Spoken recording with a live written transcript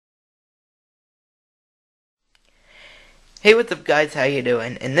Hey, what's up guys, how you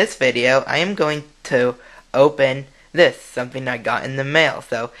doing? In this video, I am going to open this, something I got in the mail.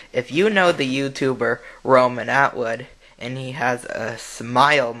 So, if you know the YouTuber Roman Atwood, and he has a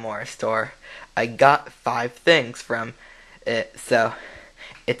Smile More store, I got 5 things from it. So,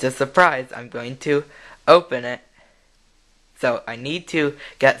 it's a surprise. I'm going to open it. So, I need to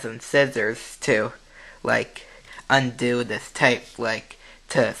get some scissors to, undo this tape,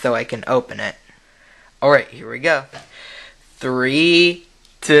 so I can open it. Alright, here we go. 3,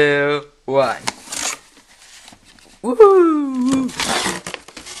 2, 1. Woohoo!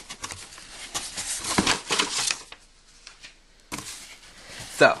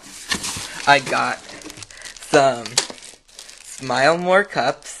 So, I got some Smile More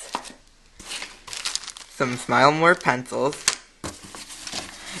cups, some Smile More pencils,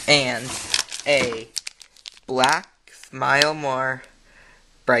 and a black Smile More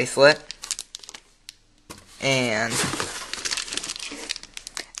bracelet, and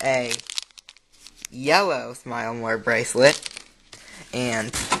a yellow Smile More bracelet,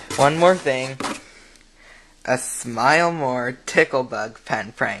 and one more thing, a Smile More Tickle Bug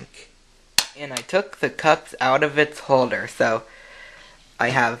pen prank. And I took the cups out of its holder, so I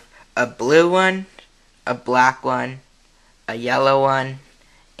have a blue one, a black one, a yellow one,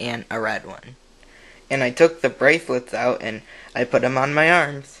 and a red one. And I took the bracelets out and I put them on my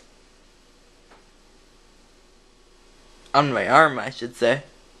arms. On my arm, I should say.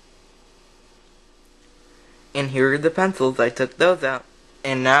 And here are the pencils. I took those out.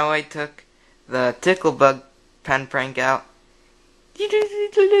 And now I took the Tickle Bug pen prank out.